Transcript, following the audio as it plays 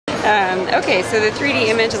Okay, so the 3D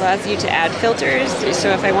image allows you to add filters. So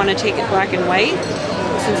if I want to take it black and white,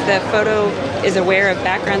 since the photo is aware of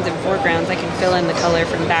backgrounds and foregrounds, I can fill in the color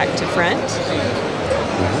from back to front.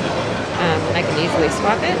 And I can easily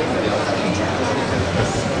swap it.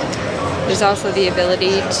 There's also the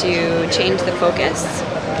ability to change the focus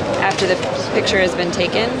after the picture has been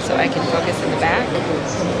taken, so I can focus in the back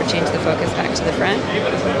or change the focus back to the front.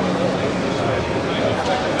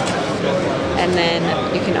 And then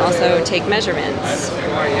you can also take measurements.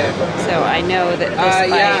 So I know that this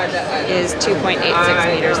bike is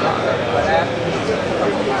 2.86 meters long.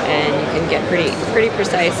 And you can get pretty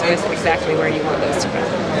precise with exactly where you want those to go.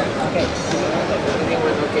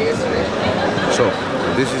 So,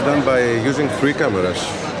 this is done by using 3 cameras.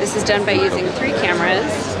 This is done by using 3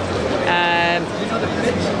 cameras.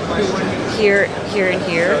 Here, and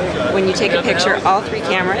here. When you take a picture, all 3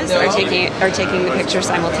 cameras are taking the picture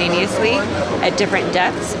simultaneously at different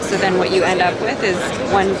depths. So then what you end up with is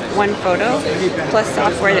one photo plus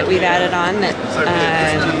software that we've added on that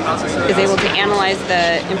is able to analyze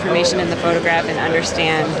the information in the photograph and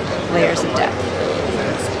understand layers of depth.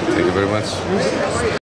 Thank you very much.